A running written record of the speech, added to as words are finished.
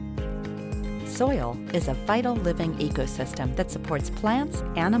Soil is a vital living ecosystem that supports plants,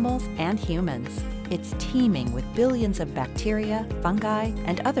 animals, and humans. It's teeming with billions of bacteria, fungi,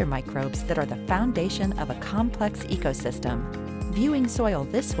 and other microbes that are the foundation of a complex ecosystem. Viewing soil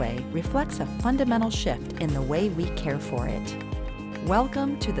this way reflects a fundamental shift in the way we care for it.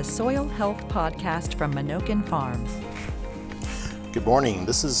 Welcome to the Soil Health Podcast from Menoken Farm. Good morning.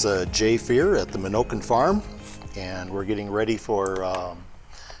 This is Jay Fear at the Menoken Farm, and we're getting ready for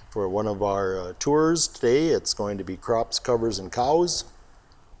one of our tours today. It's going to be crops, covers, and cows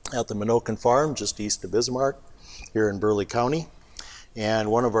at the Menoken Farm just east of Bismarck here in Burleigh County.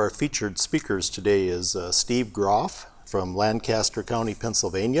 And one of our featured speakers today is Steve Groff from Lancaster County,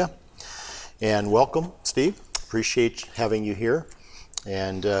 Pennsylvania. And welcome, Steve. Appreciate having you here.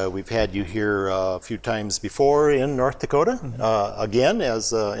 And we've had you here a few times before in North Dakota, again,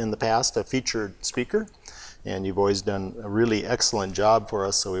 as in the past, a featured speaker. And you've always done a really excellent job for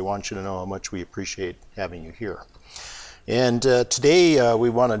us, so we want you to know how much we appreciate having you here. And today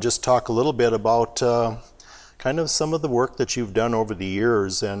we want to just talk a little bit about kind of some of the work that you've done over the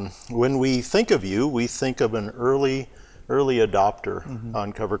years. And when we think of you, we think of an early adopter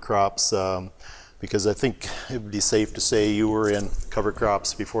on cover crops, because I think it would be safe to say you were in cover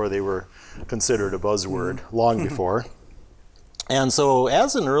crops before they were considered a buzzword, long before. And so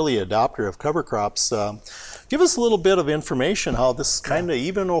as an early adopter of cover crops, give us a little bit of information how this kind of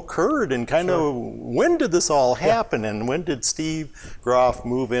even occurred, and kind of when did this all happen, and when did Steve Groff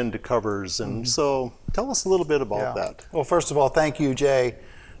move into covers? And so tell us a little bit about that. Well, first of all, thank you, Jay,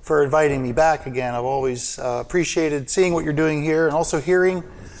 for inviting me back again. I've always appreciated seeing what you're doing here, and also hearing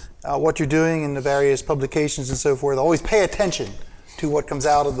what you're doing in the various publications and so forth. I always pay attention to what comes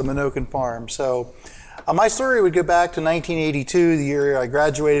out of the Menoken Farm. So my story would go back to 1982, the year I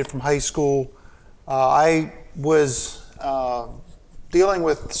graduated from high school. I was dealing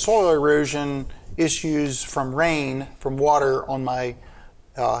with soil erosion issues from rain, from water on my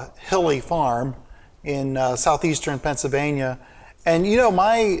hilly farm in southeastern Pennsylvania. And you know,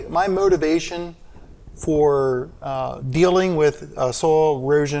 my motivation for dealing with soil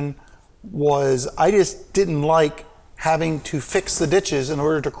erosion was I just didn't like having to fix the ditches in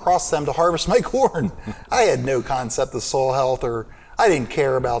order to cross them to harvest my corn. I had no concept of soil health, or I didn't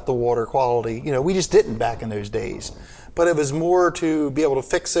care about the water quality. You know, we just didn't back in those days. But it was more to be able to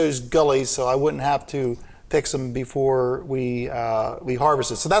fix those gullies so I wouldn't have to fix them before we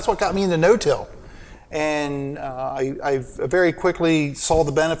harvested. So that's what got me into no-till. And I very quickly saw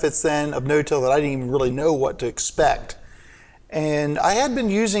the benefits then of no-till that I didn't even really know what to expect. And I had been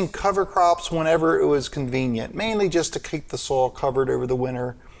using cover crops whenever it was convenient, mainly just to keep the soil covered over the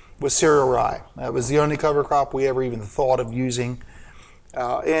winter with cereal rye. That was the only cover crop we ever even thought of using.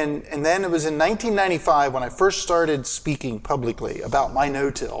 And then it was in 1995 when I first started speaking publicly about my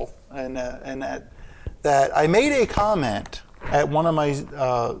no-till, and that I made a comment at one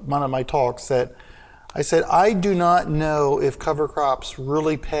of my talks that I said, I do not know if cover crops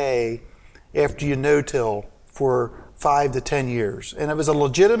really pay after you no-till for 5 to 10 years. And it was a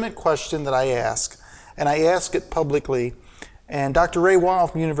legitimate question that I asked, and I asked it publicly. And Dr. Ray Weil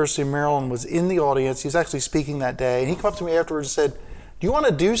from the University of Maryland was in the audience. He was actually speaking that day, and he came up to me afterwards and said, do you want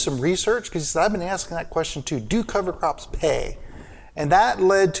to do some research? Because he said, I've been asking that question too. Do cover crops pay? And that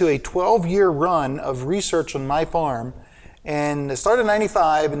led to a 12-year run of research on my farm. And it started in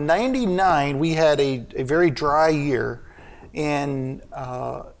 95. In 99, we had a very dry year. And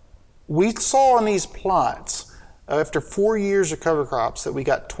we saw in these plots, after 4 years of cover crops, that we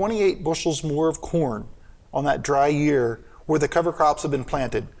got 28 bushels more of corn on that dry year where the cover crops have been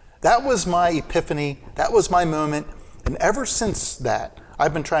planted. That was my epiphany. That was my moment. And ever since that,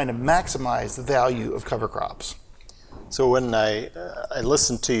 I've been trying to maximize the value of cover crops. So when I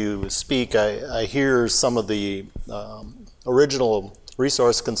listen to you speak, I hear some of the original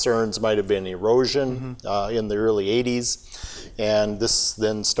resource concerns might have been erosion in the early 80s. And this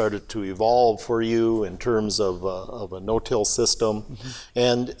then started to evolve for you in terms of a no-till system.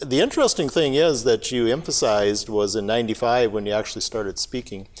 And the interesting thing is that you emphasized was in 95 when you actually started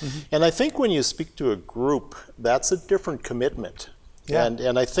speaking. And I think when you speak to a group, that's a different commitment. Yeah.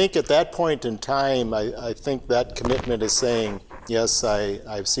 And I think at that point in time, I think that commitment is saying, yes,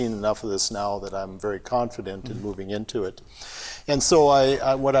 I've seen enough of this now that I'm very confident in moving into it. And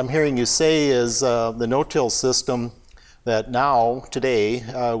so what I'm hearing you say is the no-till system that now, today,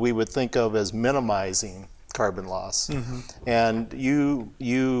 we would think of as minimizing carbon loss. And you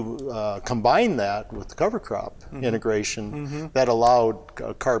combine that with cover crop integration that allowed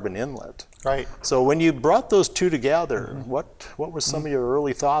a carbon inlet. Right. So when you brought those two together, what were some of your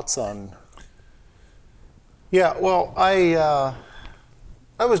early thoughts on? Yeah, well, I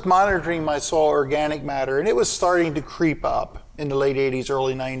was monitoring my soil organic matter, and it was starting to creep up in the late 80s,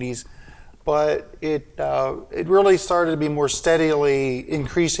 early 90s. But it really started to be more steadily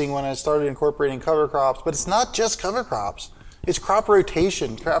increasing when I started incorporating cover crops. But it's not just cover crops. It's crop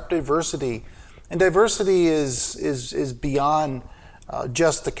rotation, crop diversity. And diversity is beyond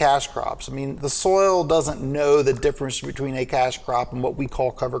just the cash crops. I mean, the soil doesn't know the difference between a cash crop and what we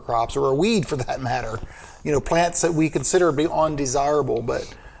call cover crops, or a weed for that matter. Plants that we consider beyond desirable.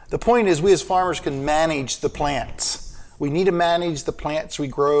 But the point is, we as farmers can manage the plants. We need to manage the plants we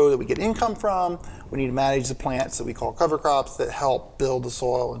grow that we get income from. We need to manage the plants that we call cover crops that help build the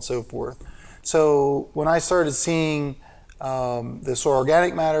soil and so forth. So when I started seeing the soil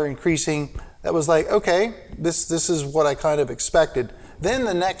organic matter increasing, that was like, okay, this is what I kind of expected. Then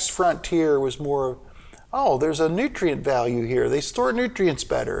the next frontier was more, there's a nutrient value here. They store nutrients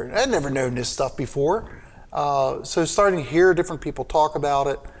better. I'd never known this stuff before. So starting to hear different people talk about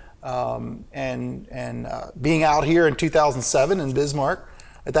it, and being out here in 2007 in Bismarck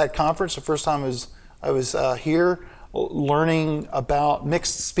at that conference, the first time I was here learning about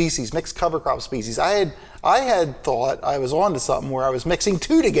mixed species, mixed cover crop species. I had thought I was onto something where I was mixing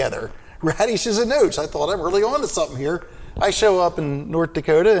two together, radishes and oats. I thought I'm really onto something here. I show up in North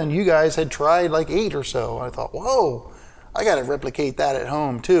Dakota and you guys had tried like 8 or so. I thought, whoa, I got to replicate that at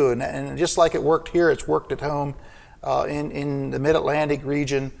home too. And just like it worked here, it's worked at home in the Mid-Atlantic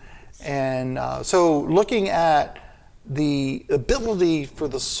region. And so looking at the ability for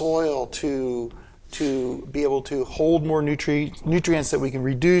the soil to be able to hold more nutrients that we can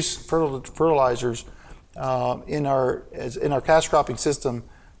reduce fertilizers in our cash cropping system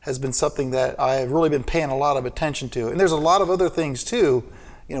has been something that I have really been paying a lot of attention to. And there's a lot of other things too.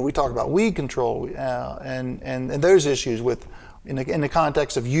 We talk about weed control and those issues in the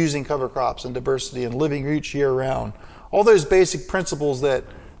context of using cover crops and diversity and living roots year round. All those basic principles that,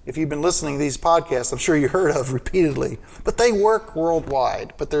 if you've been listening to these podcasts, I'm sure you heard of repeatedly, but they work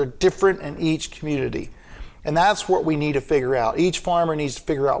worldwide, but they're different in each community. And that's what we need to figure out. Each farmer needs to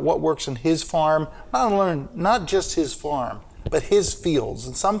figure out what works in his farm, not just his farm, but his fields.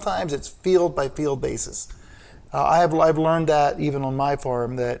 And sometimes it's field by field basis. I've learned that even on my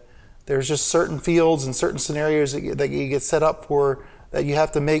farm, that there's just certain fields and certain scenarios that you get set up for, that you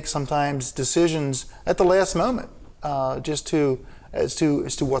have to make sometimes decisions at the last moment, as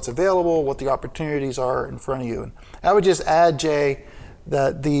to what's available, what the opportunities are in front of you. And I would just add, Jay,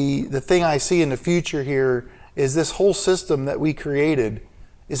 that the thing I see in the future here is this whole system that we created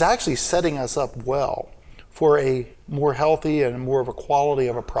is actually setting us up well for a more healthy and more of a quality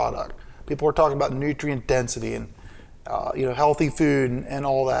of a product. People are talking about nutrient density and healthy food and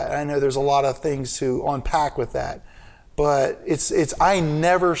all that. I know there's a lot of things to unpack with that, but I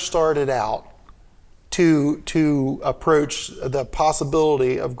never started out to approach the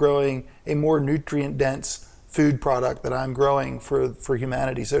possibility of growing a more nutrient dense food product that I'm growing for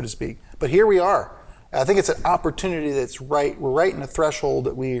humanity, so to speak. But here we are. I think it's an opportunity that's right. We're right in the threshold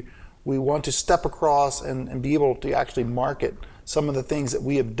that we want to step across and be able to actually market some of the things that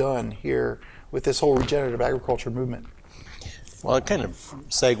we have done here with this whole regenerative agriculture movement. Well, it kind of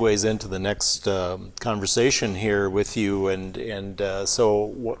segues into the next conversation here with you, and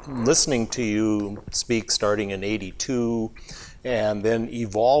so listening to you speak starting in '82, and then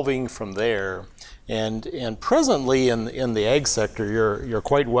evolving from there, and presently in the ag sector, you're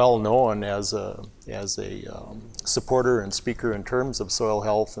quite well known as a supporter and speaker in terms of soil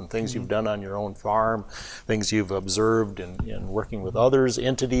health and things you've done on your own farm, things you've observed in working with others,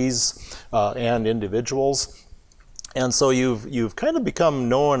 entities, and individuals. And so you've kind of become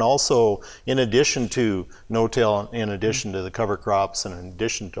known also, in addition to no-till, in addition to the cover crops, and in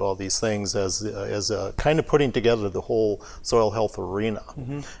addition to all these things, as a kind of putting together the whole soil health arena.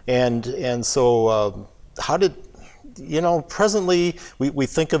 Mm-hmm. And so how did, presently we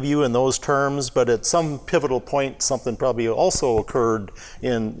think of you in those terms, but at some pivotal point something probably also occurred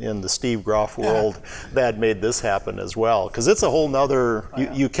in the Steve Groff world that made this happen as well, because it's a whole nother,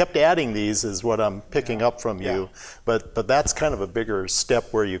 you kept adding these is what I'm picking up from you, but that's kind of a bigger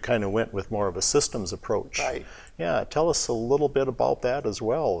step where you kind of went with more of a systems approach. Right. Yeah, tell us a little bit about that as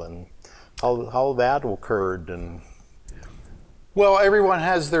well, and how that occurred. And well, everyone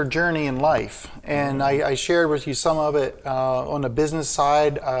has their journey in life, and I shared with you some of it on the business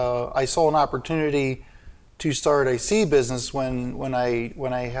side. I saw an opportunity to start a seed business when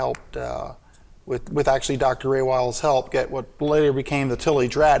I helped with actually Dr. Ray Weil's help get what later became the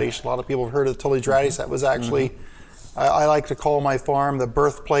tillage radish. A lot of people have heard of the tillage radish. That was actually, I like to call my farm the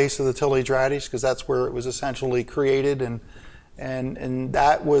birthplace of the tillage radish, because that's where it was essentially created, and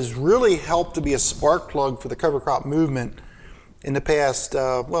that was really helped to be a spark plug for the cover crop movement. in the past,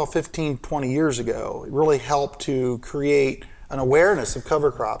 15, 20 years ago. It really helped to create an awareness of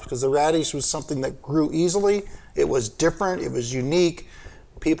cover crops, because the radish was something that grew easily. It was different, it was unique.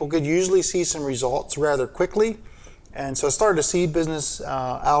 People could usually see some results rather quickly. And so I started a seed business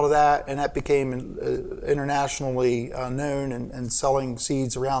out of that, and that became internationally known and selling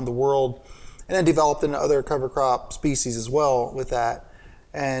seeds around the world, and then developed into other cover crop species as well with that.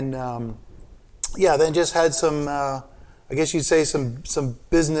 And then just had some, I guess you'd say some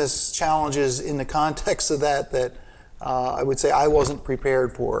business challenges in the context of that I would say I wasn't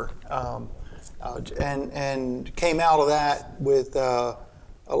prepared for. And came out of that with a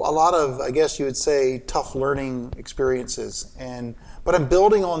lot of, I guess you would say, tough learning experiences. But I'm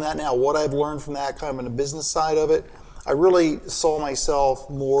building on that now. What I've learned from that, kind of on the business side of it, I really saw myself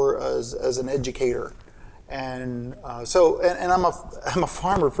more as an educator. And I'm a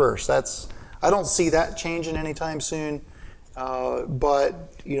farmer first. I don't see that changing anytime soon.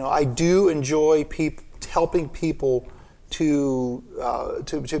 But I do enjoy helping people to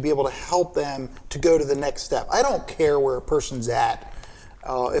be able to help them to go to the next step. I don't care where a person's at.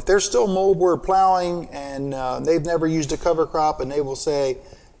 If they're still moldboard plowing and they've never used a cover crop, and they will say,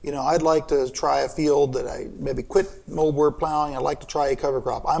 I'd like to try a field that I maybe quit moldboard plowing, I'd like to try a cover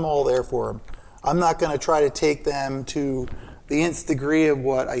crop, I'm all there for them. I'm not going to try to take them to the nth degree of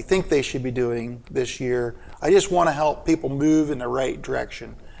what I think they should be doing this year. I just want to help people move in the right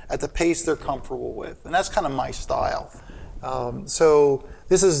direction at the pace they're comfortable with. And that's kind of my style. So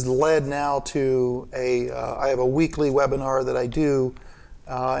this has led now to I have a weekly webinar that I do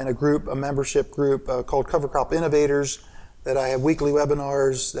in a membership group called Cover Crop Innovators, that I have weekly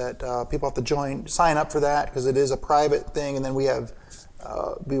webinars that people have to sign up for that, because it is a private thing. And then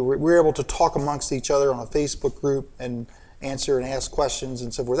we're able to talk amongst each other on a Facebook group and answer and ask questions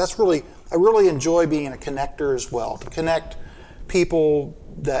and so forth. I really enjoy being a connector as well, to connect people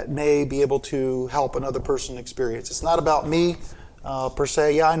that may be able to help another person experience. It's not about me per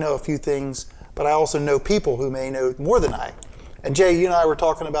se. Yeah, I know a few things, but I also know people who may know more than I. And Jay, you and I were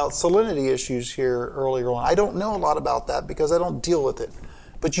talking about salinity issues here earlier on. I don't know a lot about that because I don't deal with it,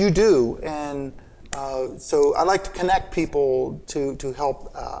 but you do. And so I like to connect people to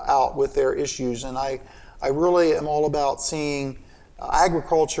help out with their issues. And I really am all about seeing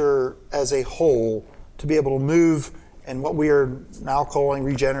agriculture as a whole to be able to move, and what we are now calling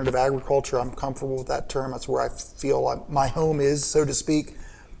regenerative agriculture. I'm comfortable with that term. That's where I feel my home is, so to speak.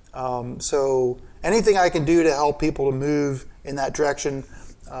 So anything I can do to help people to move in that direction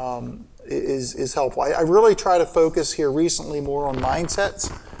is helpful. I really try to focus here recently more on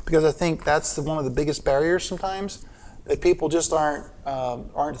mindsets, because I think that's one of the biggest barriers sometimes, that people just aren't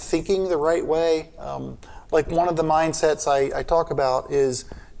thinking the right way. Like one of the mindsets I talk about is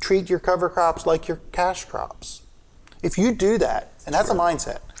treat your cover crops like your cash crops. If you do that, and that's a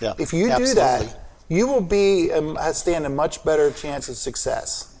mindset, if you do that, you will stand a much better chance of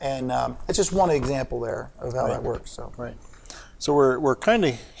success. And it's just one example there of how that works. So. Right. So we're kind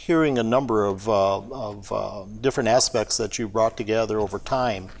of hearing a number of different aspects that you brought together over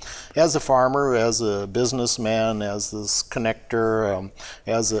time, as a farmer, as a businessman, as this connector,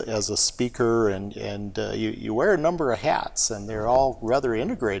 as a speaker, and you wear a number of hats, and they're all rather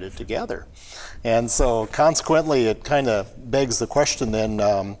integrated together. And so consequently, it kind of begs the question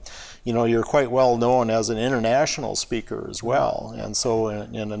then. You're quite well known as an international speaker as well, and so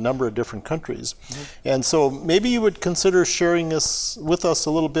in a number of different countries. Mm-hmm. And so maybe you would consider sharing this with us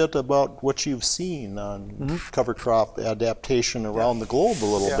a little bit about what you've seen on cover crop adaptation around the globe a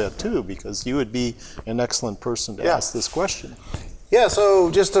little bit too, because you would be an excellent person to ask this question. Yeah, so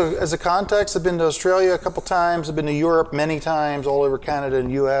just as a context, I've been to Australia a couple times, I've been to Europe many times, all over Canada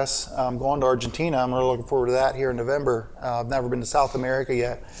and US. I'm going to Argentina. I'm really looking forward to that here in November. I've never been to South America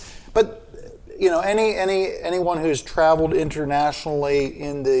yet. But anyone who's traveled internationally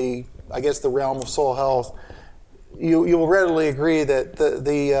in the realm of soil health, you will readily agree that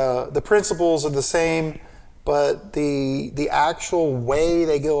the principles are the same, but the actual way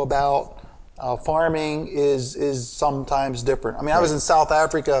they go about farming is sometimes different. I mean, I was in South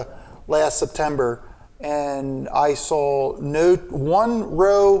Africa last September, and I saw one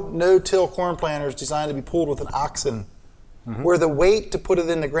row no-till corn planters designed to be pulled with an oxen. Mm-hmm. Where the weight to put it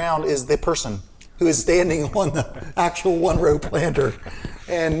in the ground is the person who is standing on the actual one-row planter.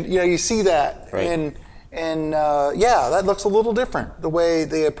 And you see that, right. and that looks a little different, the way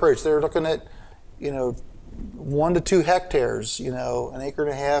they approach. They're looking at 1 to 2 hectares, an acre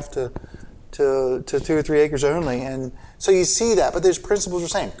and a half to 2 or 3 acres only. And so you see that, but there's principles are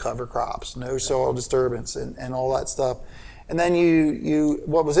saying cover crops, no soil disturbance, and all that stuff. And then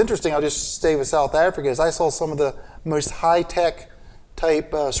what was interesting, I'll just stay with South Africa, is I saw some of the most high-tech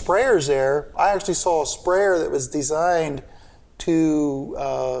type sprayers there. I actually saw a sprayer that was designed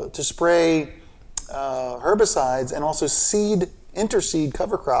to spray herbicides and also interseed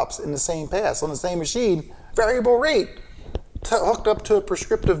cover crops in the same pass on the same machine, variable rate, hooked up to a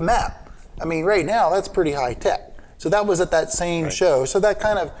prescriptive map. I mean, right now that's pretty high tech. So that was at that same show. So that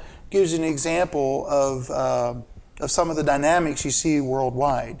kind of gives you an example of some of the dynamics you see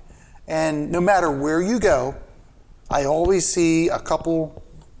worldwide. And no matter where you go, I always see a couple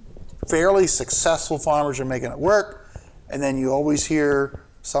fairly successful farmers are making it work, and then you always hear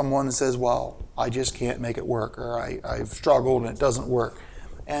someone that says, well, I just can't make it work, or I've struggled and it doesn't work.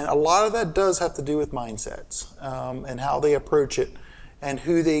 And a lot of that does have to do with mindsets and how they approach it and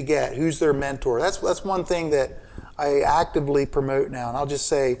who they get, who's their mentor. That's one thing that I actively promote now. And I'll just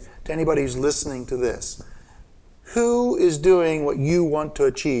say to anybody who's listening to this, who is doing what you want to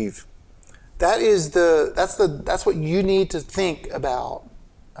achieve? That's what you need to think about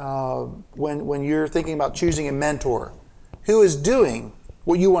when you're thinking about choosing a mentor. Who is doing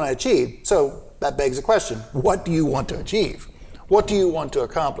what you want to achieve? So that begs the question, what do you want to achieve? What do you want to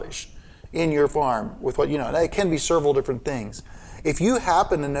accomplish in your farm with what you know? And it can be several different things. If you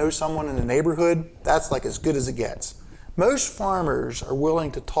happen to know someone in the neighborhood, that's like as good as it gets. Most farmers are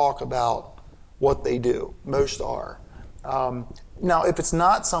willing to talk about what they do. Most are. Now, if it's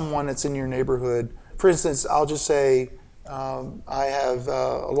not someone that's in your neighborhood, for instance, I'll just say I have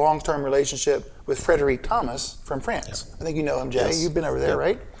a long-term relationship with Frederic Thomas from France. Yep. I think you know him, Jay. Yes. You've been over there,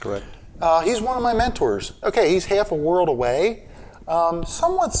 right? Correct. He's one of my mentors. Okay, he's half a world away.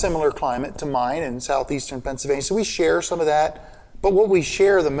 Somewhat similar climate to mine in southeastern Pennsylvania, so we share some of that. But what we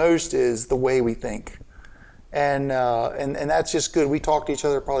share the most is the way we think, and that's just good. We talk to each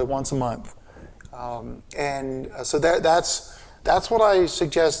other probably once a month, so that's what I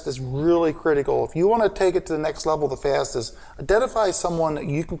suggest is really critical. If you want to take it to the next level the fastest, identify someone that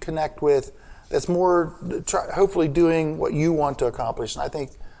you can connect with that's more hopefully doing what you want to accomplish. And I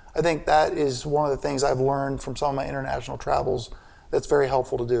think that is one of the things I've learned from some of my international travels that's very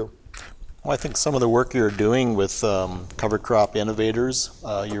helpful to do. Well, I think some of the work you're doing with Cover Crop Innovators,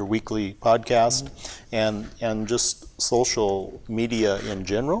 your weekly podcast, and just social media in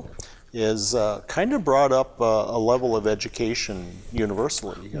general, is kind of brought up a level of education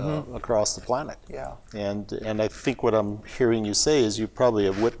universally across the planet. Yeah. And I think what I'm hearing you say is you probably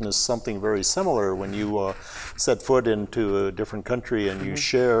have witnessed something very similar when you set foot into a different country and you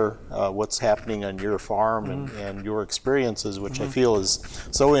share what's happening on your farm and your experiences, which I feel is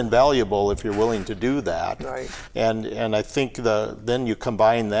so invaluable if you're willing to do that. Right. And I think then you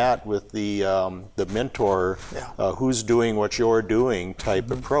combine that with the mentor, who's doing what you're doing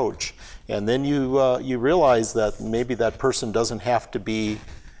type approach. And then you realize that maybe that person doesn't have to be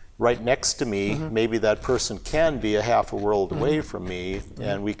right next to me. Maybe that person can be a half a world away from me,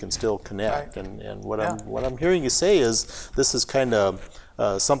 and we can still connect. Right. And what I'm hearing you say is this is kind of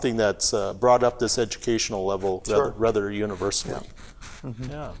something that's brought up this educational level rather universally.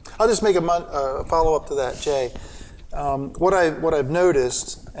 Yeah. I'll just make a follow up to that, Jay. What I've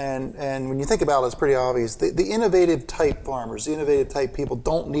noticed, and when you think about it, it's pretty obvious. The innovative type farmers, the innovative type people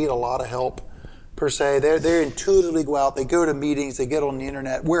don't need a lot of help per se. They intuitively go out, they go to meetings, they get on the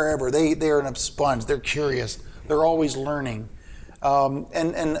internet, wherever. They're a sponge. They're curious. They're always learning,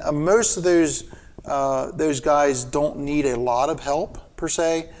 and most of those guys don't need a lot of help per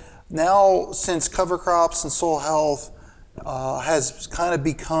se. Now, since cover crops and soil health has kind of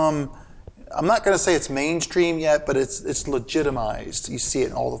become, I'm not going to say it's mainstream yet, but it's legitimized. You see it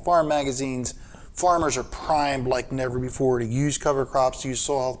in all the farm magazines. Farmers are primed like never before to use cover crops, to use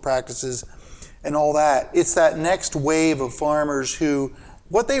soil health practices, and all that. It's that next wave of farmers who,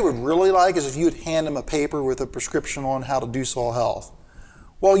 what they would really like is if you'd hand them a paper with a prescription on how to do soil health.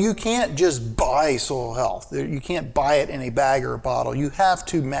 Well, you can't just buy soil health. You can't buy it in a bag or a bottle. You have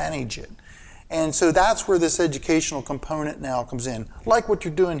to manage it. And so that's where this educational component now comes in, like what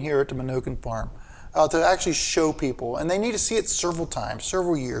you're doing here at the Menoken Farm, to actually show people. And they need to see it several times,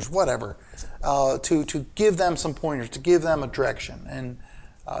 several years, whatever, to give them some pointers, to give them a direction. And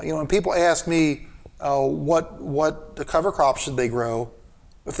when people ask me what the cover crops should they grow,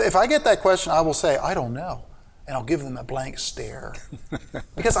 if I get that question, I will say, I don't know. And I'll give them a blank stare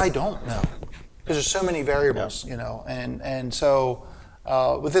because I don't know. Because there's so many variables, and so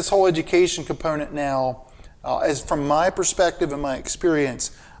with this whole education component now, as from my perspective and my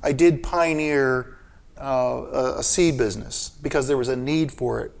experience, I did pioneer a seed business because there was a need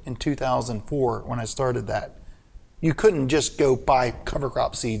for it in 2004 when I started that. You couldn't just go buy cover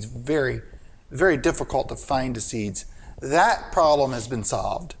crop seeds. Very, very difficult to find the seeds. That problem has been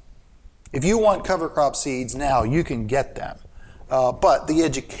solved. If you want cover crop seeds now, you can get them. But the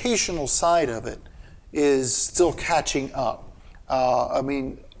educational side of it is still catching up. I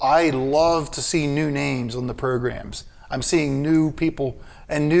mean, I love to see new names on the programs. I'm seeing new people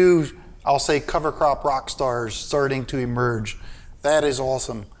and new, I'll say, cover crop rock stars starting to emerge. That is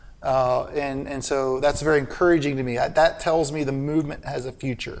awesome. And so that's very encouraging to me. That tells me the movement has a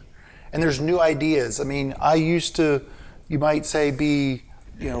future. And there's new ideas. I mean, I used to, you might say,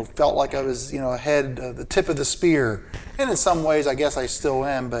 felt like I was, ahead of the tip of the spear. And in some ways, I guess I still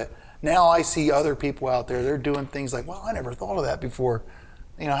am. But now I see other people out there, they're doing things like, well, I never thought of that before.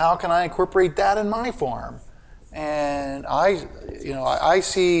 How can I incorporate that in my farm? And I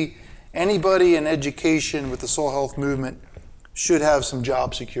see anybody in education with the soil health movement should have some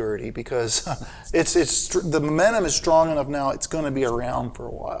job security, because the momentum is strong enough now, it's going to be around for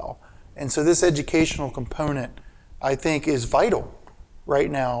a while. And so this educational component, I think, is vital right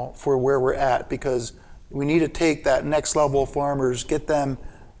now for where we're at, because we need to take that next level of farmers, get them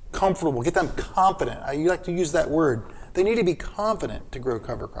comfortable, get them confident. You like to use that word. They need to be confident to grow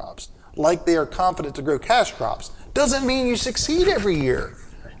cover crops, like they are confident to grow cash crops. Doesn't mean you succeed every year.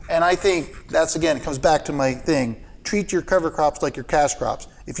 And I think that's, again, it comes back to my thing. Treat your cover crops like your cash crops.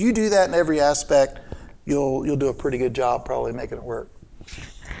 If you do that in every aspect, you'll do a pretty good job probably making it work.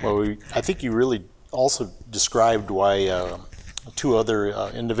 Well, I think you really also described why two other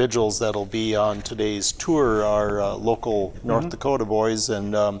individuals that'll be on today's tour are local North Dakota boys,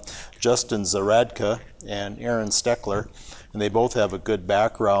 and Justin Zaradka and Aaron Steckler. And they both have a good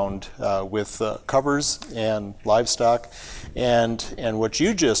background with covers and livestock. And what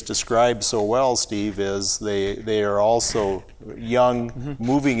you just described so well, Steve, is they are also young,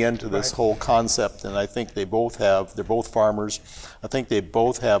 moving into this whole concept. And I think they're both farmers. I think they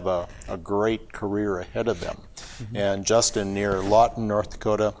both have a great career ahead of them. And Justin near Lawton, North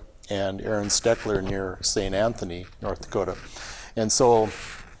Dakota, and Aaron Steckler near St. Anthony, North Dakota. And so,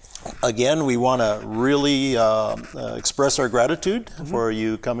 again, we want to really express our gratitude for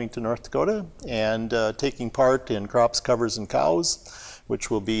you coming to North Dakota and taking part in Crops, Covers, and Cows,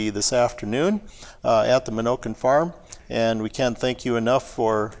 which will be this afternoon at the Menoken Farm. And we can't thank you enough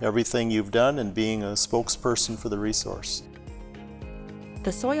for everything you've done and being a spokesperson for the resource.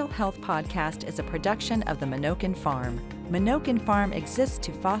 The Soil Health Podcast is a production of the Menoken Farm. Menoken Farm exists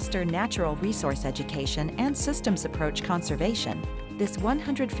to foster natural resource education and systems approach conservation. This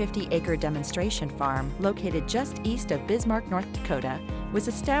 150-acre demonstration farm, located just east of Bismarck, North Dakota, was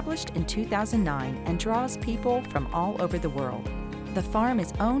established in 2009 and draws people from all over the world. The farm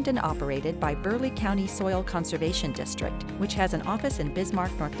is owned and operated by Burleigh County Soil Conservation District, which has an office in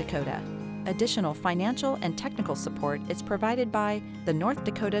Bismarck, North Dakota. Additional financial and technical support is provided by the North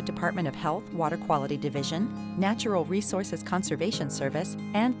Dakota Department of Health Water Quality Division, Natural Resources Conservation Service,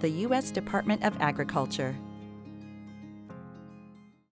 and the U.S. Department of Agriculture.